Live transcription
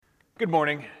Good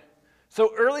morning.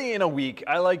 So early in a week,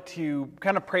 I like to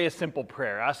kind of pray a simple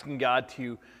prayer, asking God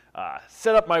to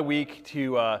set up my week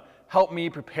to help me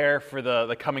prepare for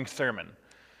the coming sermon.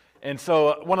 And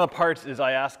so one of the parts is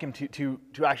I ask him to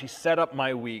actually set up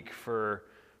my week for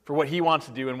what he wants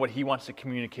to do and what he wants to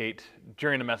communicate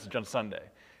during the message on Sunday.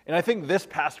 And I think this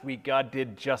past week, God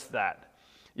did just that.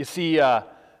 You see,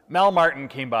 Mel Martin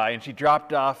came by and she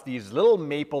dropped off these little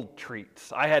maple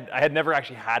treats. I had never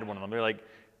actually had one of them. They're like,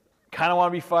 kind of want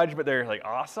to be fudge, but they're like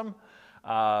awesome.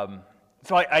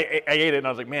 So I ate it and I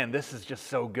was like, man, this is just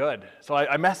so good. So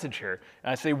I message her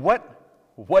and I say, what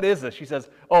is this? She says,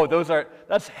 oh,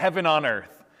 that's heaven on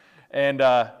earth. And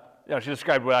she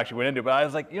described what actually went into it, but I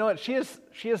was like, you know what, she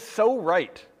is so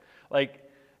right. Like,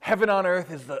 heaven on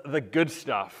earth is the good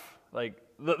stuff. Like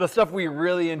the stuff we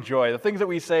really enjoy, the things that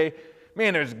we say,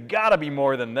 man, there's gotta be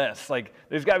more than this. Like,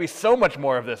 there's gotta be so much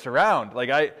more of this around. Like,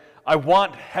 I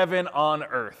want heaven on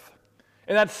earth.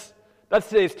 And that's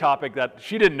today's topic that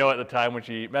she didn't know at the time when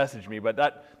she messaged me, but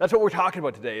that's what we're talking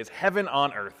about today is heaven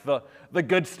on earth, the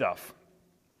good stuff.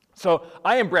 So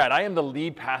I am Brad. I am the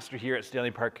lead pastor here at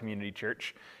Stanley Park Community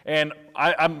Church, and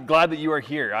I'm glad that you are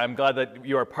here. I'm glad that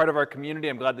you are part of our community.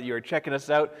 I'm glad that you are checking us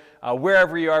out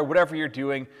wherever you are, whatever you're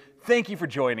doing. Thank you for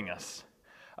joining us.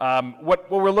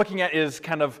 What we're looking at is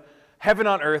kind of heaven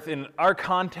on earth in our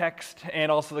context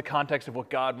and also the context of what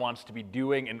God wants to be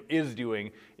doing and is doing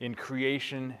in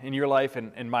creation, in your life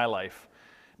and in my life.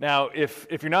 Now, if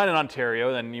you're not in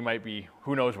Ontario, then you might be,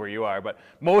 who knows where you are, but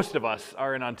most of us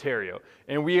are in Ontario.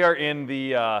 And we are in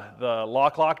the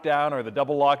lockdown or the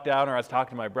double lockdown, or I was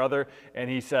talking to my brother, and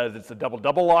he says it's a double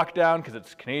lockdown because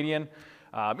it's Canadian.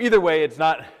 Either way, it's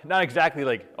not exactly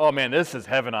like, oh man, this is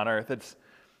heaven on earth. It's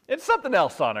something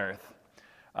else on earth.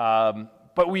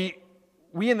 But we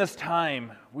in this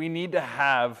time, we need to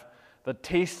have the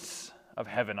tastes of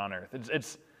heaven on earth.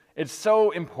 It's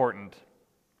so important.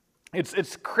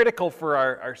 It's critical for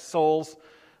our souls,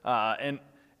 and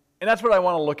that's what I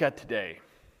want to look at today.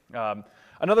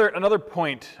 Another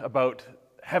point about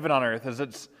heaven on earth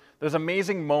is there's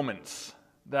amazing moments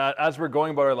that as we're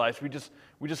going about our lives, we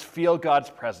just feel God's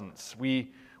presence.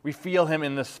 We feel Him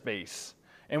in this space,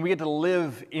 and we get to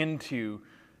live into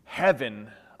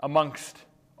heaven amongst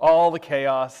all the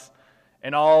chaos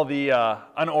and all the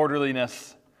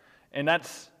unorderliness, and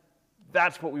that's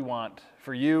what we want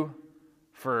for you,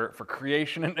 for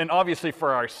creation, and obviously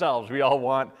for ourselves. We all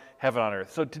want heaven on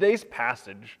earth. So today's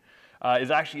passage is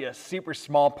actually a super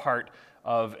small part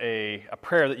of a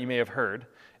prayer that you may have heard,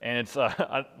 and it's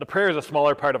the prayer is a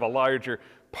smaller part of a larger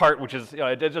part, which is it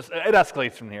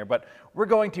escalates from here. But we're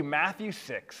going to Matthew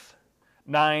 6,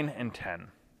 9, and 10.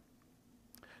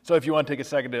 So if you want to take a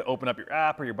second to open up your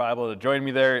app or your Bible to join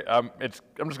me there, I'm just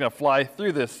going to fly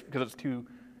through this because it's two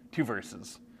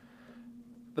verses.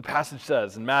 The passage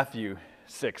says in Matthew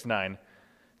 6, 9,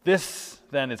 "This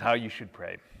then is how you should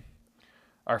pray.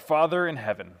 Our Father in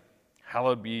heaven,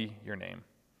 hallowed be your name.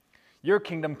 Your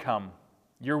kingdom come,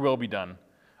 your will be done,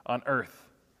 on earth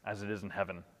as it is in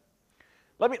heaven."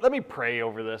 Let me pray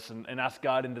over this and ask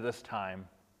God into this time.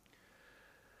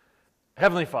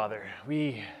 Heavenly Father,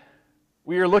 we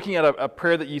are looking at a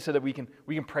prayer that you said that we can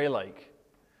pray like.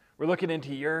 We're looking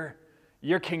into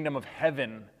your kingdom of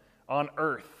heaven on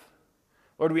earth.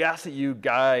 Lord, we ask that you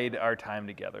guide our time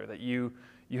together, that you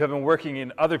have been working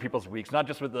in other people's weeks, not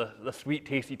just with the sweet,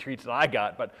 tasty treats that I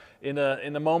got, but in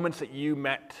the moments that you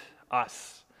met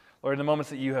us. Lord, in the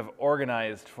moments that you have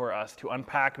organized for us to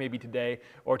unpack maybe today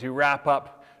or to wrap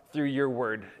up through your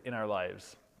word in our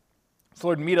lives. So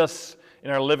Lord, meet us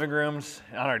in our living rooms,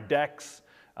 on our decks,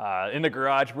 in the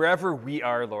garage, wherever we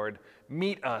are, Lord.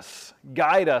 Meet us,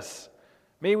 guide us.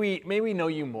 May we know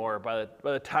you more by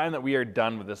the time that we are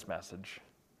done with this message.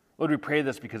 Lord, we pray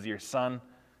this because of your Son,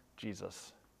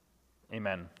 Jesus.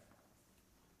 Amen.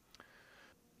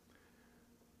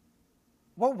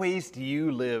 What ways do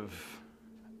you live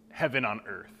heaven on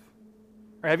earth?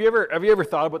 Or have you ever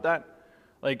thought about that?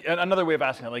 Like, another way of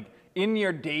asking it, like, in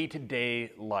your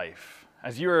day-to-day life,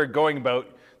 as you are going about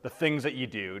the things that you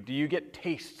do you get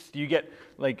tastes? Do you get,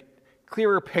 like,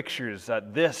 clearer pictures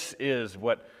that this is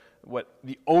what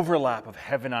the overlap of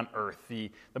heaven on earth,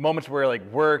 the moments where, like,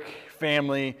 work,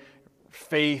 family,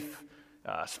 faith,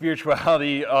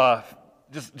 spirituality,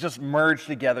 just merge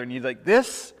together, and you're like,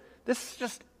 this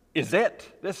just is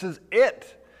it. This is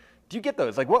it. Do you get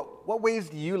those? Like, what ways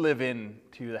do you live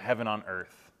into the heaven on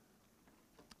earth?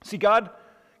 See, God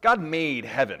made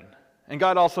heaven, and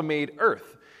God also made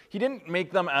earth. He didn't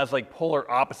make them as like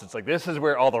polar opposites, like this is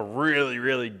where all the really,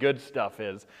 really good stuff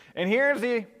is, and here's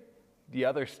the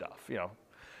other stuff,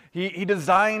 He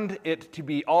designed it to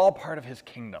be all part of his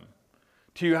kingdom,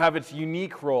 to have its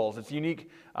unique roles, its unique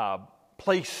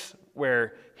place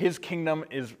where his kingdom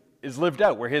is lived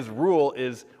out, where his rule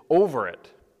is over it.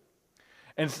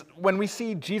 And when we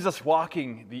see Jesus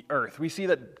walking the earth, we see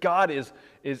that God is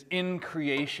in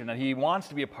creation, and he wants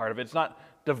to be a part of it. It's not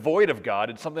devoid of God,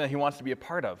 it's something that he wants to be a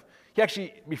part of. He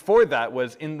actually, before that,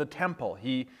 was in the temple.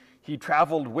 He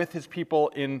traveled with his people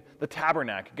in the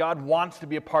tabernacle. God wants to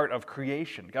be a part of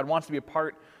creation. God wants to be a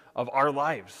part of our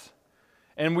lives.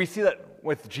 And we see that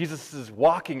with Jesus'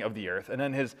 walking of the earth, and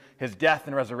then his death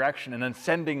and resurrection, and then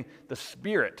sending the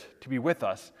Spirit to be with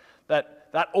us, that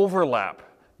overlap,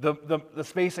 the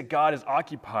space that God is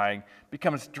occupying,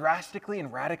 becomes drastically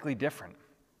and radically different.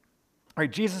 All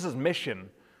right, Jesus' mission,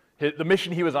 the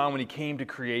mission he was on when he came to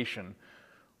creation,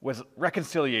 was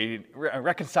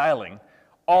reconciling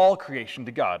all creation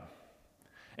to God.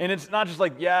 And it's not just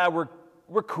like, yeah,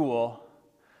 we're cool.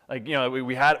 Like, you know,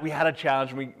 we had a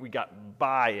challenge and we got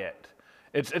by it.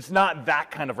 It's not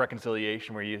that kind of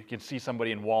reconciliation where you can see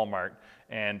somebody in Walmart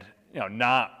and, you know,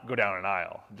 not go down an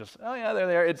aisle. Just, oh yeah, they're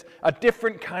there. It's a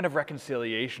different kind of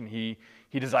reconciliation he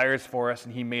desires for us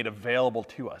and he made available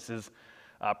to us.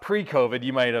 Pre-COVID,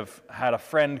 you might have had a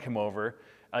friend come over,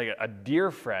 like a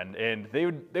dear friend, and they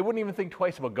wouldn't even think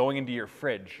twice about going into your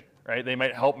fridge, right? They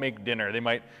might help make dinner. They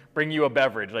might bring you a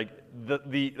beverage, like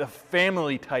the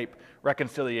family type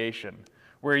reconciliation,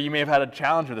 where you may have had a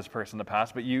challenge with this person in the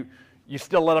past, but you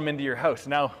still let them into your house.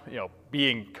 Now, you know,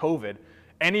 being COVID,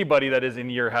 anybody that is in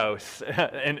your house,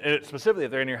 and specifically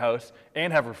if they're in your house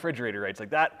and have refrigerator rights,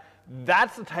 like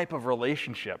that's the type of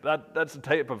relationship, that's the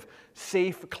type of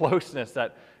safe closeness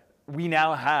that we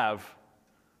now have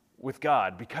with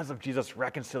God because of Jesus'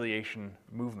 reconciliation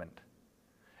movement.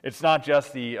 It's not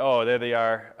just there they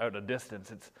are out a distance.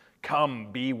 It's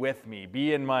come, be with me,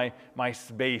 be in my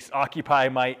space, occupy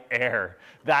my air.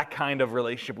 That kind of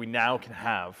relationship we now can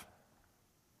have.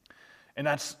 And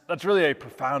that's really a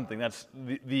profound thing. That's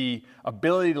the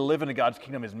ability to live into God's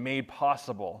kingdom is made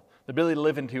possible. The ability to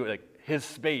live into his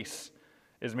space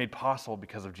is made possible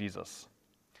because of Jesus.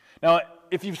 Now,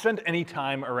 if you've spent any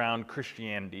time around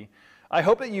Christianity, I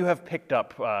hope that you have picked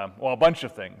up, a bunch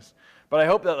of things, but I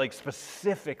hope that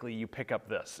specifically you pick up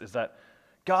this, is that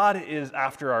God is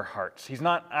after our hearts. He's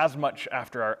not as much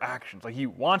after our actions. He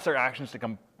wants our actions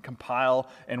to compile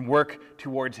and work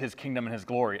towards his kingdom and his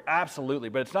glory, absolutely,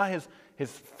 but it's not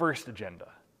his first agenda.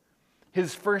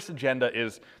 His first agenda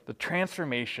is the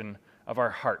transformation of our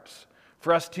hearts,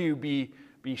 for us to be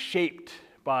shaped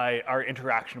by our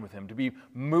interaction with him, to be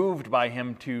moved by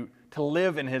him, to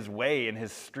live in his way, in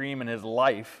his stream, in his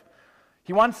life.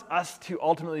 He wants us to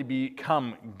ultimately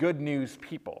become good news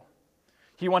people.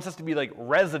 He wants us to be like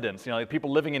residents, like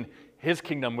people living in his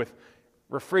kingdom with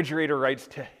refrigerator rights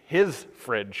to his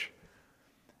fridge,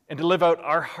 and to live out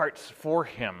our hearts for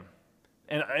him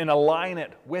and align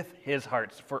it with his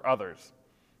hearts for others.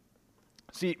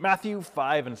 See, Matthew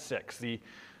 5 and 6,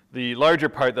 the larger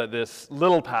part that this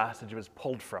little passage was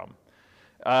pulled from,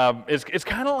 is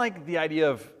kind of like the idea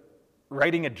of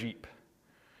riding a Jeep.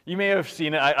 You may have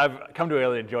seen it. I've come to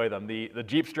really enjoy them. The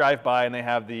Jeeps drive by and they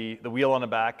have the wheel on the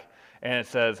back and it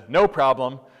says, no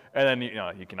problem. And then,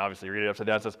 you can obviously read it upside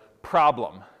down. It says,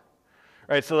 problem.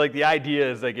 Right? So the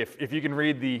idea is if you can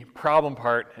read the problem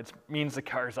part, it means the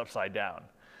car is upside down.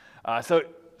 So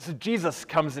Jesus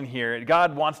comes in here.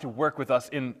 God wants to work with us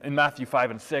in Matthew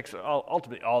 5 and 6,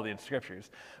 ultimately all the scriptures.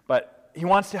 But he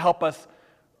wants to help us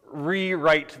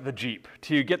rewrite the Jeep,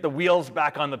 to get the wheels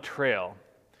back on the trail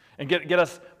and get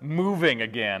us moving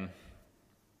again.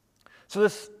 So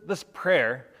this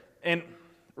prayer, and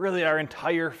really our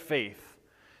entire faith,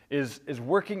 is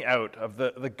working out of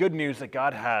the good news that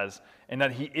God has and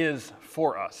that he is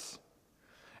for us.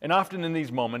 And often in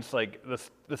these moments, like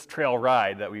this trail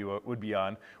ride that we would be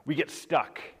on, we get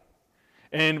stuck.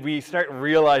 And we start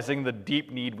realizing the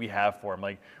deep need we have for him.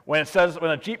 Like when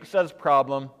a Jeep says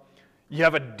problem, you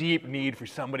have a deep need for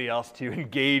somebody else to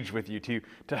engage with you,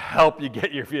 to help you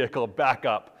get your vehicle back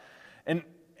up. And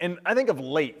I think of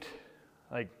late,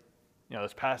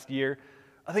 this past year,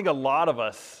 I think a lot of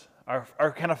us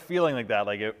are kind of feeling like that.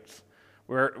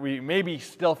 We may be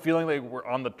still feeling like we're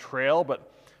on the trail,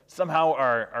 but somehow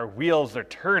our wheels are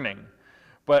turning.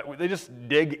 But they just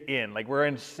dig in, like we're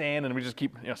in sand, and we just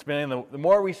keep spinning. The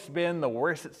more we spin, the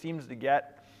worse it seems to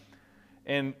get.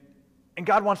 And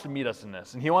God wants to meet us in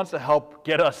this, and he wants to help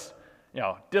get us,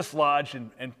 dislodged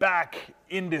and back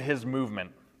into his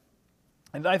movement.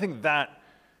 And I think that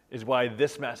is why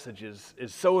this message is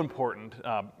so important.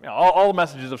 All the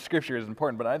messages of Scripture is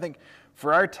important, but I think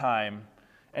for our time,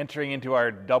 entering into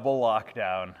our double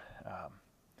lockdown,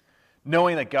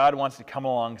 knowing that God wants to come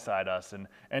alongside us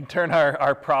and turn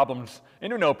our problems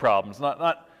into no problems,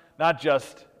 not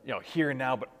just here and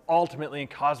now, but ultimately and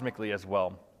cosmically as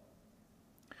well.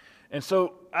 And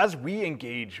so as we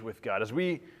engage with God, as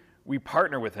we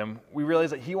partner with him, we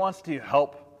realize that he wants to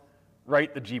help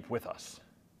right the Jeep with us.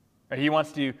 Right? He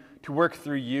wants to work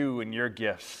through you and your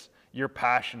gifts, your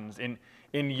passions,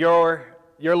 in your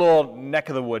little neck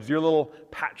of the woods, your little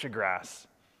patch of grass.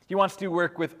 He wants to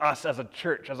work with us as a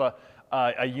church, as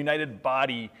a united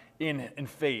body in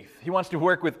faith. He wants to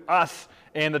work with us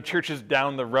and the churches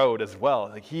down the road as well.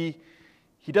 Like he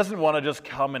doesn't want to just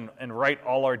come and write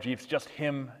all our Jeeps, just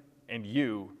him and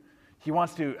you. He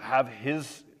wants to have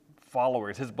his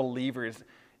followers, his believers,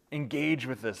 engage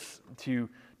with this, to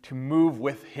move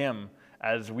with him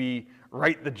as we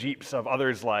write the Jeeps of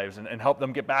others' lives and help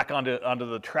them get back onto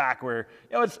the track where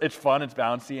it's fun, it's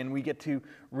bouncy, and we get to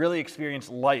really experience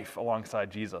life alongside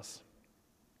Jesus.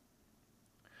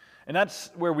 And that's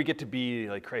where we get to be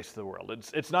like Christ to the world.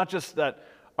 It's not just that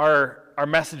our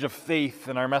message of faith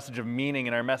and our message of meaning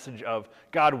and our message of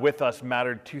God with us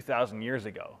mattered 2,000 years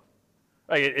ago.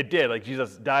 Like it did. Like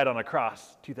Jesus died on a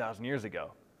cross 2,000 years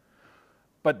ago.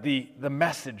 But the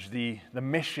message, the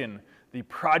mission, the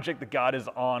project that God is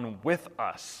on with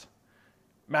us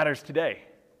matters today.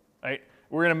 Right?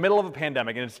 We're in the middle of a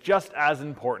pandemic, and it's just as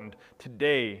important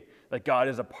today that God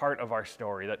is a part of our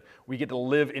story, that we get to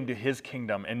live into his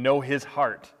kingdom and know his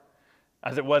heart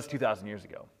as it was 2,000 years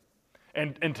ago.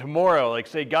 And tomorrow, like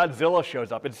say Godzilla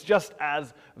shows up, it's just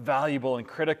as valuable and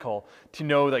critical to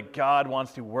know that God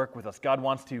wants to work with us. God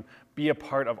wants to be a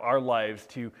part of our lives,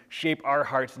 to shape our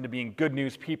hearts into being good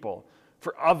news people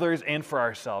for others and for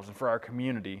ourselves and for our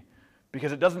community,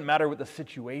 because it doesn't matter what the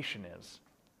situation is.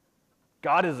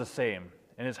 God is the same,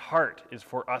 and his heart is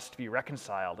for us to be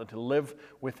reconciled and to live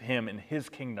with him in his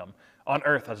kingdom on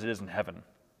earth as it is in heaven.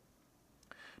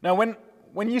 Now,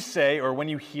 when you say or when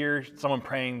you hear someone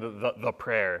praying the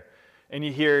prayer and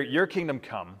you hear your kingdom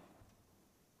come,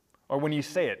 or when you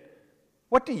say it,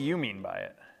 what do you mean by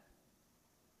it?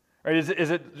 Right? Is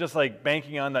it just like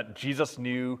banking on that Jesus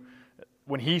knew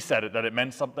when he said it that it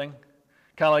meant something?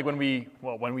 Kind of like when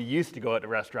we used to go to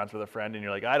restaurants with a friend and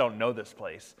you're like, I don't know this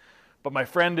place, but my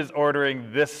friend is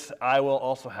ordering this, I will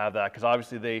also have that, because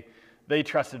obviously they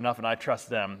trusted enough and I trust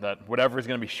them that whatever is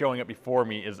going to be showing up before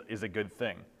me is a good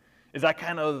thing. Is that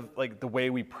kind of like the way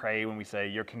we pray when we say,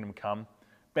 your kingdom come?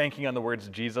 Banking on the words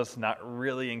of Jesus, not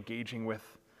really engaging with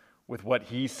what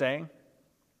he's saying?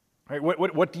 Right?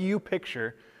 What do you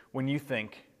picture when you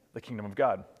think the kingdom of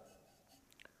God?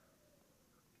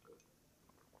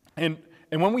 And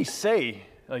when we say,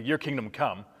 like, your kingdom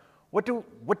come, what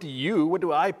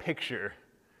do I picture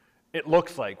it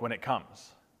looks like when it comes?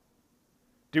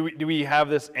 Do we have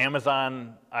this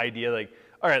Amazon idea, like,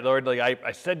 all right, Lord, like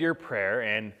I said your prayer,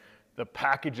 and the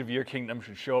package of your kingdom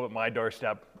should show up at my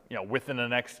doorstep, within the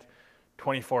next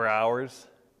 24 hours?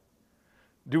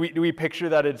 Do we picture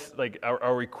that it's like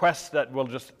a request that will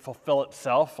just fulfill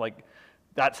itself? Like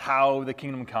that's how the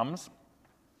kingdom comes?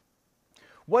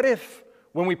 What if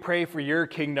when we pray for your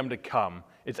kingdom to come,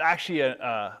 it's actually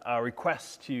a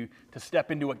request to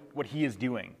step into what he is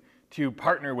doing, to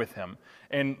partner with him?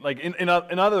 And like in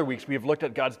other weeks, we have looked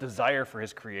at God's desire for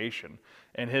his creation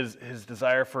and his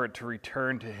desire for it to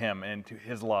return to him and to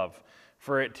his love,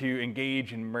 for it to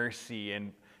engage in mercy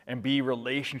and be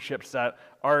relationships that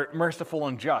are merciful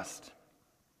and just.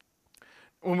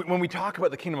 When we talk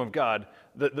about the kingdom of God,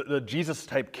 the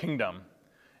Jesus-type kingdom,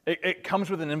 it comes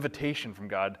with an invitation from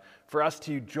God for us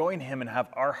to join him and have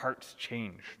our hearts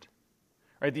changed.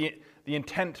 Right? The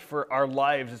intent for our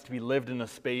lives is to be lived in a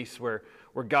space where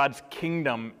God's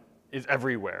kingdom is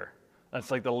everywhere. That's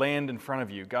like the land in front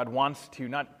of you. God wants to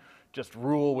not just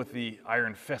rule with the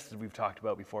iron fist that we've talked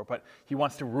about before, but he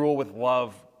wants to rule with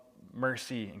love,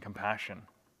 mercy, and compassion.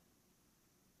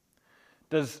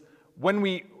 When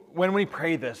we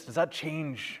pray this, does that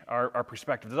change our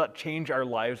perspective? Does that change our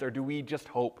lives? Or do we just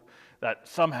hope that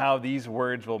somehow these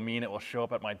words will mean it will show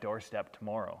up at my doorstep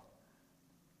tomorrow?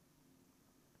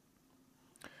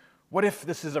 What if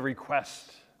this is a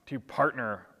request to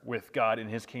partner with God in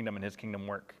his kingdom and his kingdom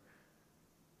work?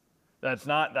 That's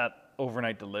not that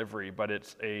overnight delivery, but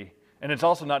it's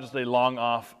also not just a long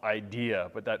off idea,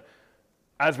 but that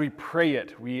as we pray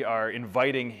it, we are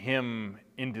inviting him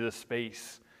into the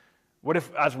space. What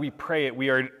if as we pray it, we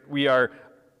are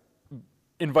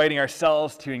inviting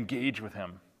ourselves to engage with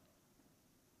him?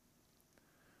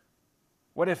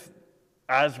 What if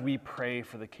as we pray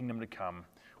for the kingdom to come,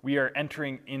 we are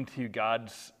entering into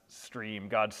God's stream,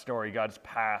 God's story, God's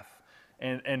path,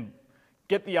 and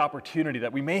get the opportunity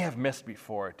that we may have missed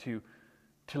before to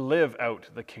to live out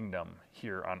the kingdom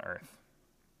here on earth.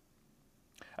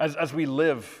 As we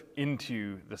live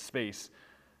into the space,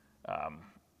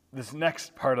 this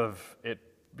next part of it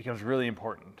becomes really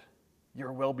important.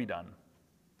 Your will be done.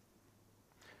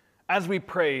 As we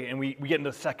pray and we get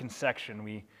into the second section,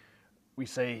 we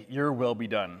say, your will be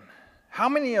done. How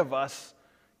many of us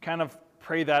kind of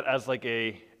pray that as like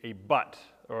a but,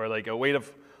 or like a way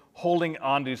of holding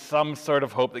on to some sort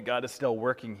of hope that God is still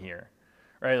working here,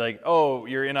 right? Like, oh,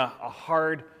 you're in a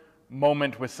hard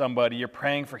moment with somebody, you're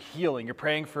praying for healing, you're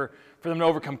praying for them to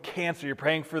overcome cancer, you're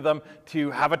praying for them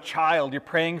to have a child, you're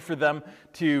praying for them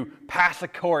to pass a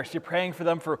course, you're praying for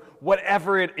them for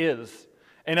whatever it is,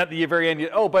 and at the very end,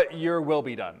 but your will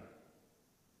be done.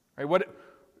 Right? What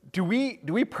do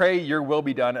we pray your will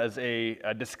be done as a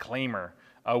disclaimer,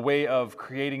 a way of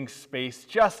creating space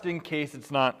just in case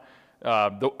it's not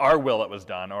our will that was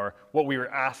done, or what we were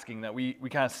asking, that we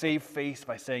kind of save face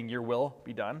by saying your will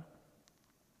be done?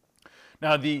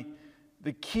 Now, the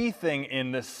key thing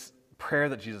in this prayer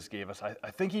that Jesus gave us, I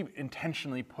think he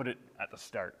intentionally put it at the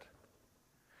start.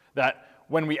 That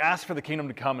when we ask for the kingdom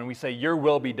to come and we say, your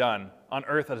will be done on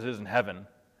earth as it is in heaven,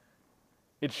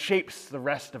 it shapes the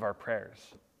rest of our prayers.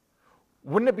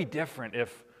 Wouldn't it be different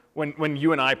if when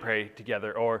you and I pray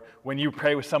together, or when you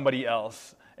pray with somebody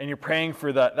else, and you're praying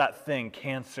for that thing,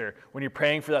 cancer, when you're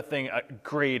praying for that thing,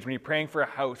 grades, when you're praying for a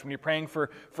house, when you're praying for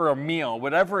a meal,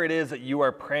 whatever it is that you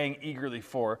are praying eagerly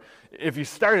for, if you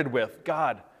started with,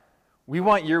 God, we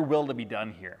want your will to be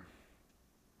done here.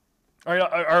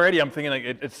 Already I'm thinking like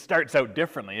it starts out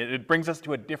differently. It brings us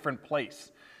to a different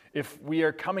place. If we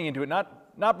are coming into it,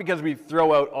 not because we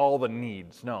throw out all the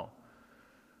needs, no.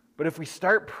 But if we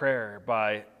start prayer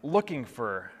by looking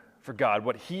for God,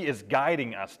 what he is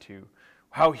guiding us to,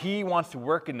 how he wants to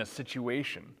work in this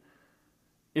situation,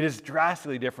 it is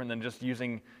drastically different than just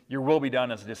using your will be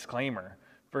done as a disclaimer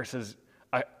versus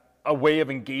a way of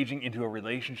engaging into a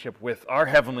relationship with our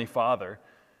Heavenly Father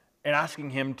and asking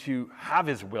him to have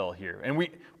his will here. And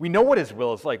we know what his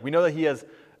will is like. We know that he has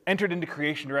entered into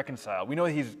creation to reconcile. We know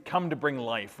that he's come to bring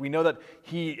life. We know that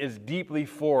he is deeply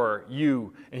for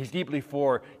you, and he's deeply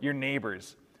for your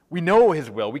neighbors. We know his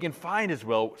will. We can find his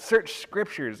will, search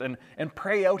scriptures, and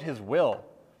pray out his will.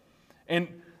 And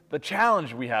the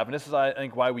challenge we have, and this is, I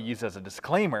think, why we use it as a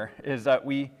disclaimer, is that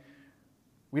we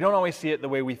don't always see it the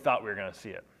way we thought we were going to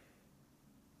see it.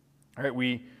 All right,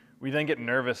 we then get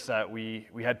nervous that we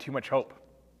had too much hope.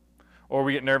 Or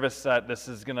we get nervous that this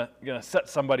is going to set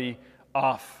somebody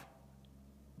off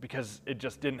because it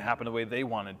just didn't happen the way they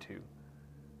wanted to.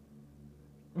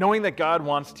 Knowing that God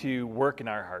wants to work in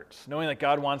our hearts, knowing that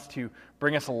God wants to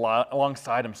bring us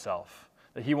alongside himself,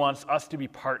 that he wants us to be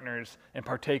partners and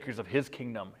partakers of his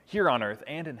kingdom here on earth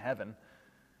and in heaven,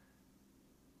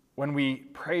 when we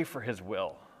pray for his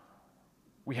will,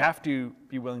 we have to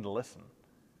be willing to listen.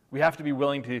 We have to be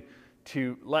willing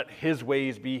to let his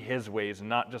ways be his ways and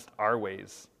not just our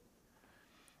ways.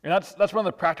 And that's one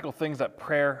of the practical things that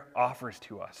prayer offers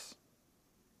to us.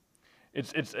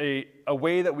 It's a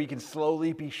way that we can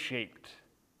slowly be shaped,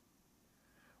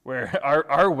 where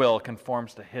our will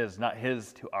conforms to his, not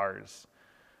his to ours.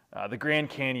 The Grand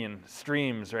Canyon,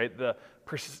 streams, right? The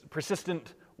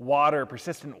persistent water,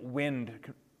 persistent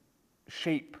wind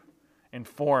shape and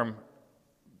form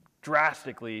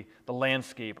drastically the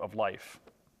landscape of life.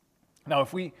 Now,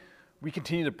 if we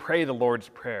continue to pray the Lord's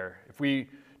Prayer, if we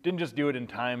didn't just do it in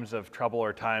times of trouble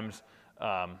or times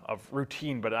of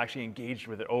routine, but actually engaged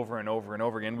with it over and over and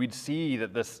over again, we'd see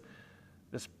that this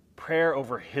prayer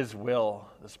over his will,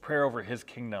 this prayer over his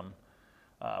kingdom,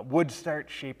 would start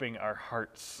shaping our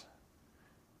hearts,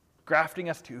 grafting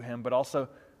us to him, but also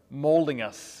molding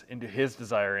us into his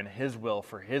desire and his will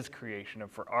for his creation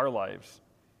and for our lives.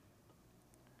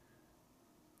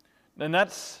 And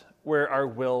that's where our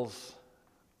wills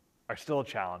are still a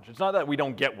challenge. It's not that we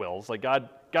don't get wills. Like God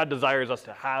desires us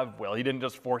to have will. He didn't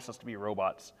just force us to be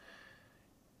robots.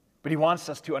 But he wants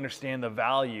us to understand the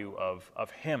value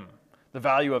of him, the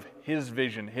value of his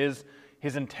vision, his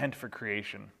intent for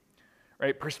creation.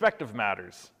 Right? Perspective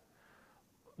matters.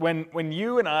 When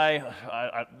you and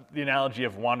I, the analogy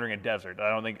of wandering a desert, I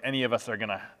don't think any of us are going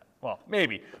to, well,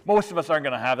 maybe. Most of us aren't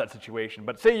going to have that situation.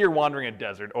 But say you're wandering a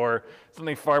desert, or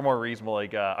something far more reasonable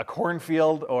like a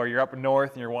cornfield, or you're up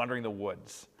north and you're wandering the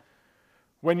woods.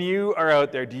 When you are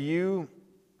out there,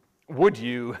 would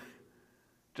you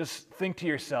just think to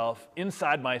yourself,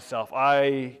 inside myself,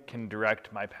 I can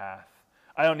direct my path.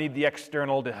 I don't need the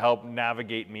external to help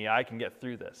navigate me. I can get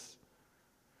through this.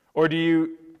 Or do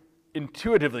you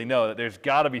intuitively know that there's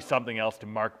got to be something else to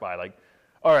mark by? Like,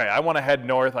 all right, I want to head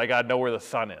north. I got to know where the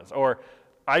sun is. Or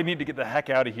I need to get the heck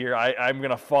out of here. I'm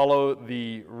going to follow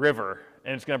the river,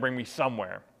 and it's going to bring me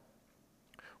somewhere.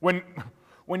 When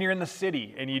you're in the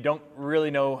city and you don't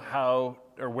really know how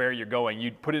or where you're going,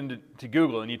 you put it into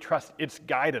Google and you trust its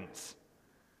guidance.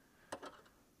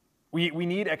 We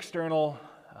need external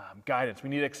guidance. We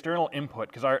need external input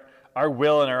because our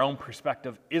will and our own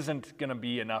perspective isn't going to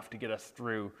be enough to get us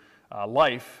through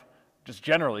life, just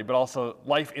generally, but also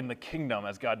life in the kingdom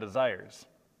as God desires.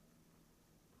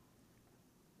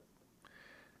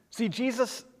 See,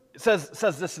 Jesus says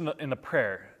this in the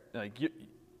prayer, like,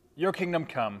 your kingdom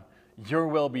come, your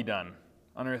will be done,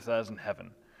 on earth as in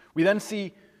heaven. We then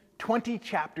see 20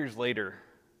 chapters later,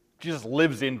 Jesus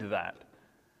lives into that.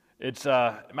 It's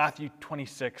Matthew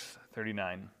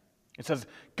 26:39. It says,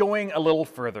 going a little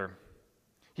further,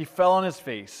 he fell on his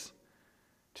face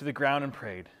to the ground and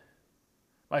prayed,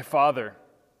 my Father,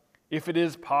 if it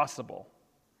is possible,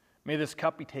 may this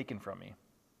cup be taken from me.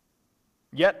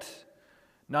 Yet,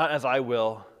 not as I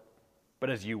will, but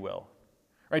as you will.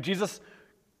 Right? Jesus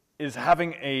is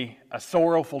having a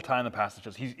sorrowful time, the passage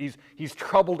says. He's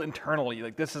troubled internally.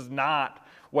 Like, this is not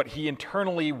what he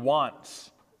internally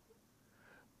wants.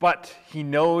 But he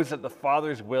knows that the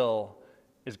Father's will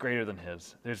is greater than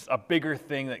his. There's a bigger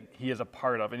thing that he is a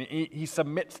part of, and he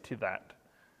submits to that.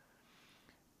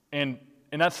 And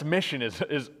that submission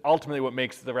is ultimately what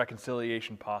makes the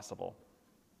reconciliation possible.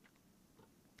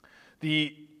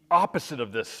 The opposite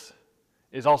of this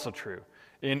is also true.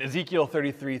 In Ezekiel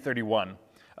 33:31,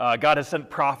 God has sent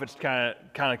prophets kind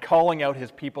of calling out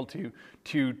his people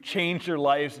to change their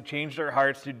lives, to change their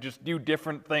hearts, to just do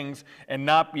different things and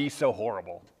not be so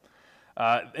horrible.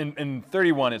 In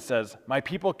 31 it says, my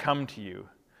people come to you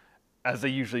as they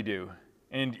usually do,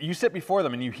 and you sit before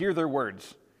them and you hear their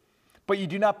words, but you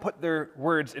do not put their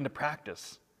words into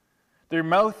practice. Their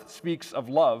mouth speaks of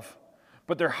love,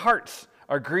 but their hearts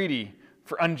are greedy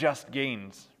for unjust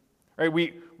gains. Right?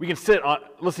 We can sit on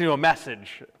listening to a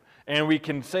message and we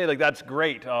can say, like, that's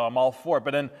great, I'm all for it,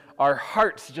 but then our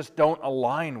hearts just don't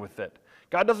align with it.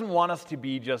 God doesn't want us to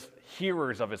be just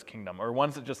hearers of his kingdom or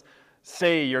ones that just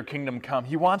say your kingdom come.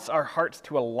 He wants our hearts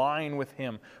to align with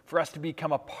him, for us to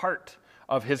become a part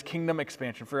of his kingdom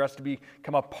expansion, for us to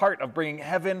become a part of bringing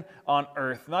heaven on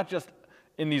earth, not just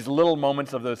in these little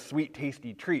moments of those sweet,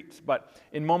 tasty treats, but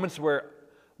in moments where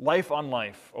life on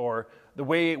life, or the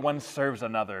way one serves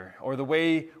another, or the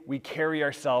way we carry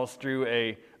ourselves through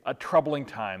a troubling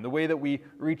time, the way that we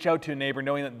reach out to a neighbor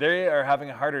knowing that they are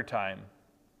having a harder time.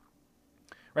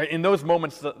 Right? In those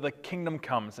moments, the kingdom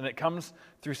comes, and it comes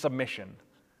through submission,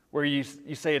 where you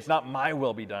say, it's not my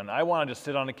will be done. I want to just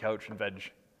sit on a couch and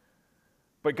veg.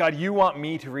 But God, you want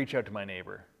me to reach out to my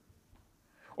neighbor.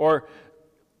 Or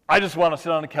I just want to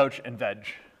sit on a couch and veg.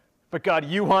 But God,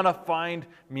 you want to find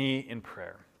me in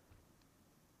prayer.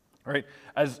 Right?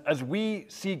 As we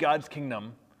see God's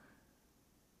kingdom,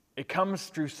 it comes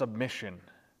through submission.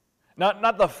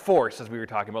 Not the force, as we were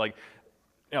talking about,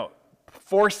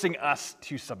 forcing us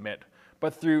to submit,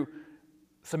 but through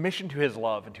submission to his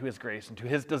love and to his grace and to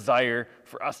his desire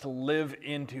for us to live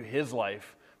into his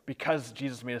life because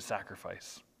Jesus made a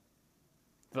sacrifice,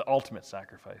 the ultimate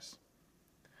sacrifice.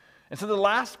 And so the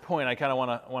last point I kind of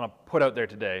want to put out there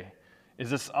today is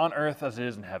this: on earth as it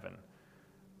is in heaven.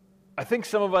 I think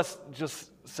some of us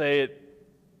just say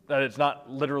that it's not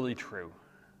literally true.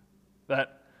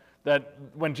 That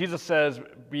when Jesus says,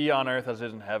 be on earth as it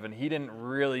is in heaven, he didn't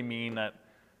really mean that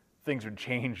things would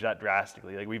change that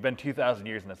drastically. Like, we've been 2,000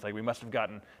 years in this. Like, we must have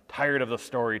gotten tired of the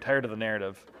story, tired of the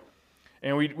narrative.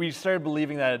 And we started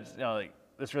believing that it's,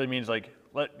 this really means,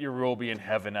 let your rule be in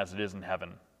heaven as it is in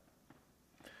heaven.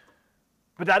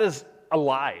 But that is a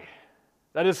lie.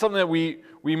 That is something that we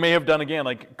may have done again,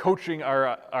 like coaching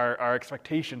our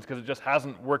expectations because it just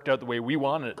hasn't worked out the way we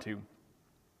wanted it to.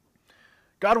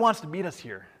 God wants to meet us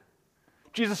here.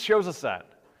 Jesus shows us that.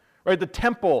 Right? The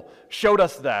temple showed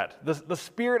us that. The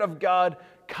Spirit of God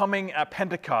coming at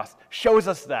Pentecost shows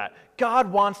us that.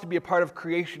 God wants to be a part of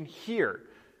creation here.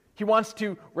 He wants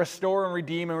to restore and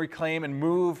redeem and reclaim and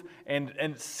move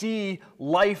and see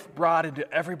life brought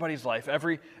into everybody's life,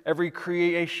 every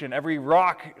creation, every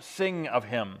rock sing of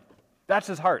him. That's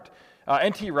his heart.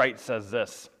 N.T. Wright says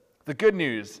this: the good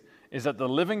news is that the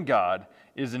living God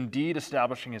is indeed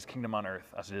establishing his kingdom on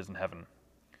earth as it is in heaven,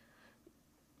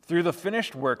 through the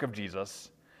finished work of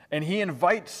Jesus, and he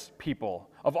invites people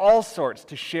of all sorts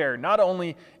to share not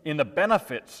only in the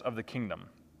benefits of the kingdom,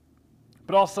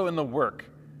 but also in the work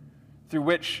through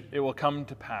which it will come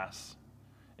to pass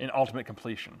in ultimate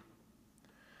completion.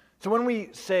 So when we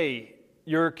say,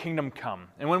 your kingdom come,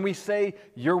 and when we say,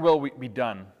 your will be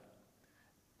done,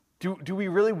 do we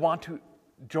really want to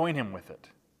join him with it?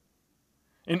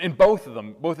 in both of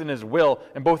them, both in his will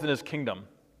and both in his kingdom.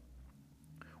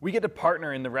 We get to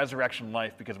partner in the resurrection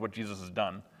life because of what Jesus has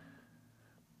done.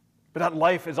 But that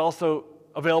life is also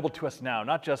available to us now,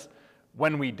 not just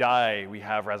when we die, we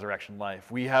have resurrection life.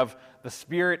 We have the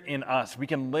Spirit in us. We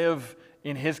can live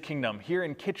in his kingdom here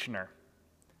in Kitchener,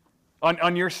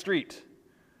 on your street,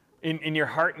 in your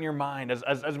heart and your mind,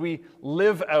 as we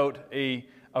live out a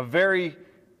very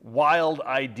wild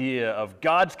idea of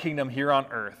God's kingdom here on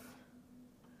earth.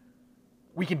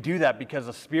 We can do that because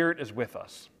the Spirit is with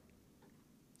us.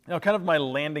 Now, kind of my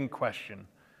landing question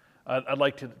I'd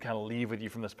like to kind of leave with you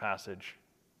from this passage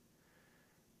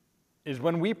is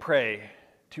when we pray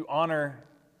to honor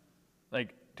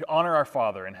our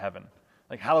Father in heaven,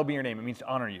 like hallowed be your name, it means to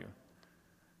honor you.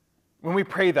 When we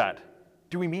pray that,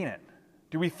 do we mean it?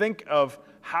 Do we think of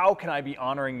how can I be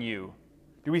honoring you?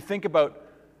 Do we think about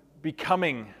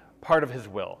becoming part of his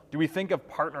will? Do we think of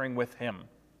partnering with him?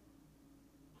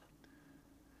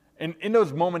 And in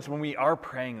those moments when we are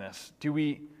praying this, do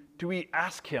we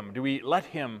ask him, do we let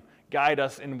him guide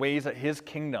us in ways that his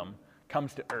kingdom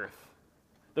comes to earth?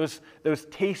 Those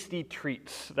tasty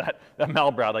treats that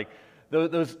Mel brought, like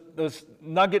those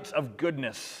nuggets of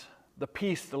goodness, the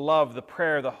peace, the love, the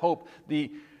prayer, the hope,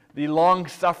 the long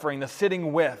suffering, the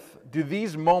sitting with, do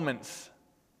these moments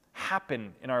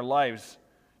happen in our lives,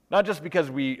 not just because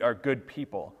we are good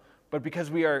people, but because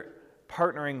we are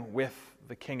partnering with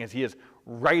the King as he is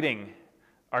righting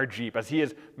our Jeep, as he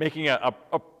is making a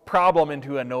problem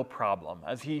into a no problem,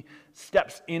 as he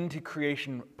steps into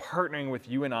creation, partnering with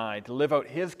you and I to live out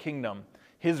his kingdom,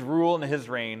 his rule and his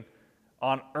reign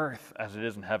on earth as it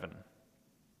is in heaven.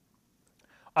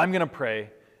 I'm going to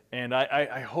pray, and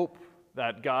I hope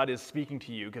that God is speaking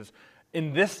to you, because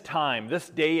in this time, this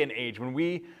day and age, when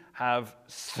we have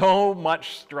so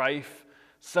much strife,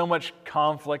 so much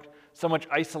conflict, so much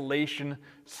isolation,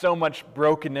 so much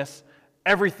brokenness,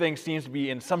 everything seems to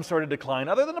be in some sort of decline,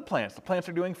 other than the plants. The plants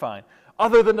are doing fine.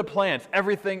 Other than the plants,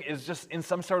 everything is just in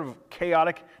some sort of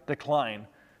chaotic decline.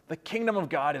 The kingdom of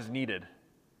God is needed.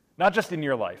 Not just in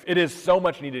your life. It is so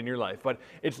much needed in your life, but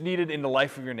it's needed in the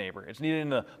life of your neighbor. It's needed in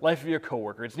the life of your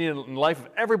coworker. It's needed in the life of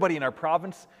everybody in our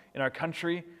province, in our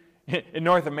country, in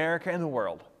North America, and the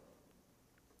world.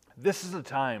 This is a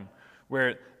time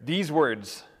where these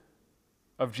words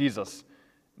of Jesus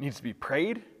needs to be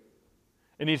prayed.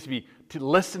 It needs to be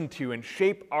listened to and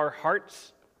shape our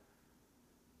hearts.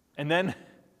 And then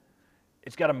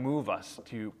it's got to move us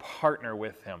to partner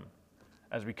with him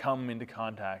as we come into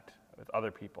contact with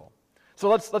other people. So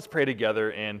let's pray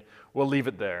together, and we'll leave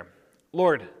it there.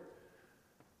 Lord,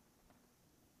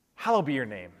 hallowed be your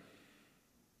name.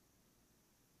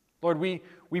 Lord, we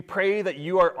pray that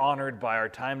you are honored by our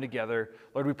time together.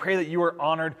 Lord, we pray that you are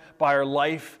honored by our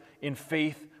life in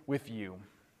faith with you.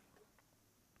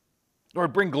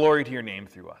 Lord, bring glory to your name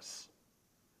through us.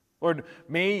 Lord,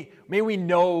 may we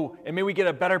know and may we get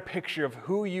a better picture of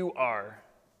who you are.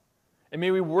 And may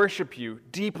we worship you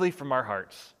deeply from our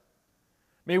hearts.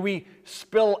 May we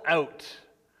spill out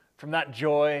from that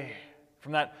joy,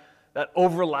 from that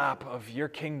overlap of your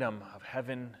kingdom of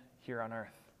heaven here on earth.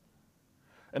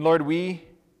 And Lord, we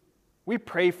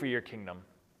pray for your kingdom.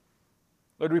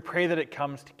 Lord, we pray that it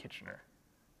comes to Kitchener.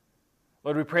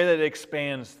 Lord, we pray that it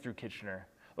expands through Kitchener.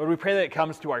 Lord, we pray that it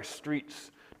comes to our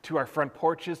streets, to our front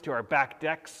porches, to our back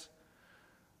decks.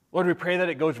 Lord, we pray that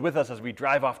it goes with us as we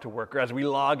drive off to work or as we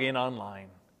log in online.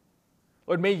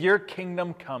 Lord, may your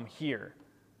kingdom come here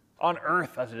on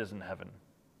earth as it is in heaven.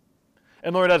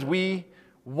 And Lord, as we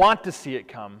want to see it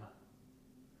come,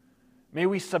 may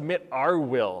we submit our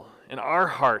will and our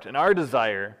heart and our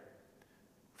desire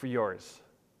for yours.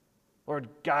 Lord,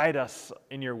 guide us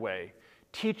in your way.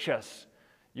 Teach us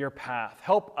your path.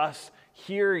 Help us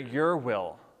hear your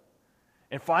will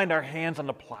and find our hands on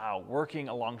the plow, working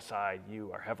alongside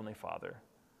you, our Heavenly Father.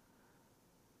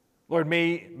 Lord,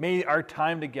 may our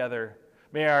time together,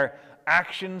 may our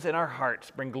actions and our hearts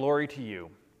bring glory to you.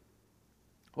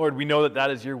 Lord, we know that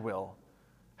that is your will.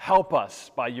 Help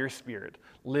us by your Spirit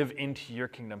live into your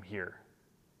kingdom here.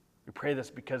 We pray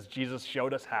this because Jesus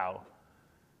showed us how.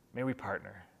 May we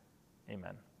partner.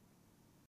 Amen.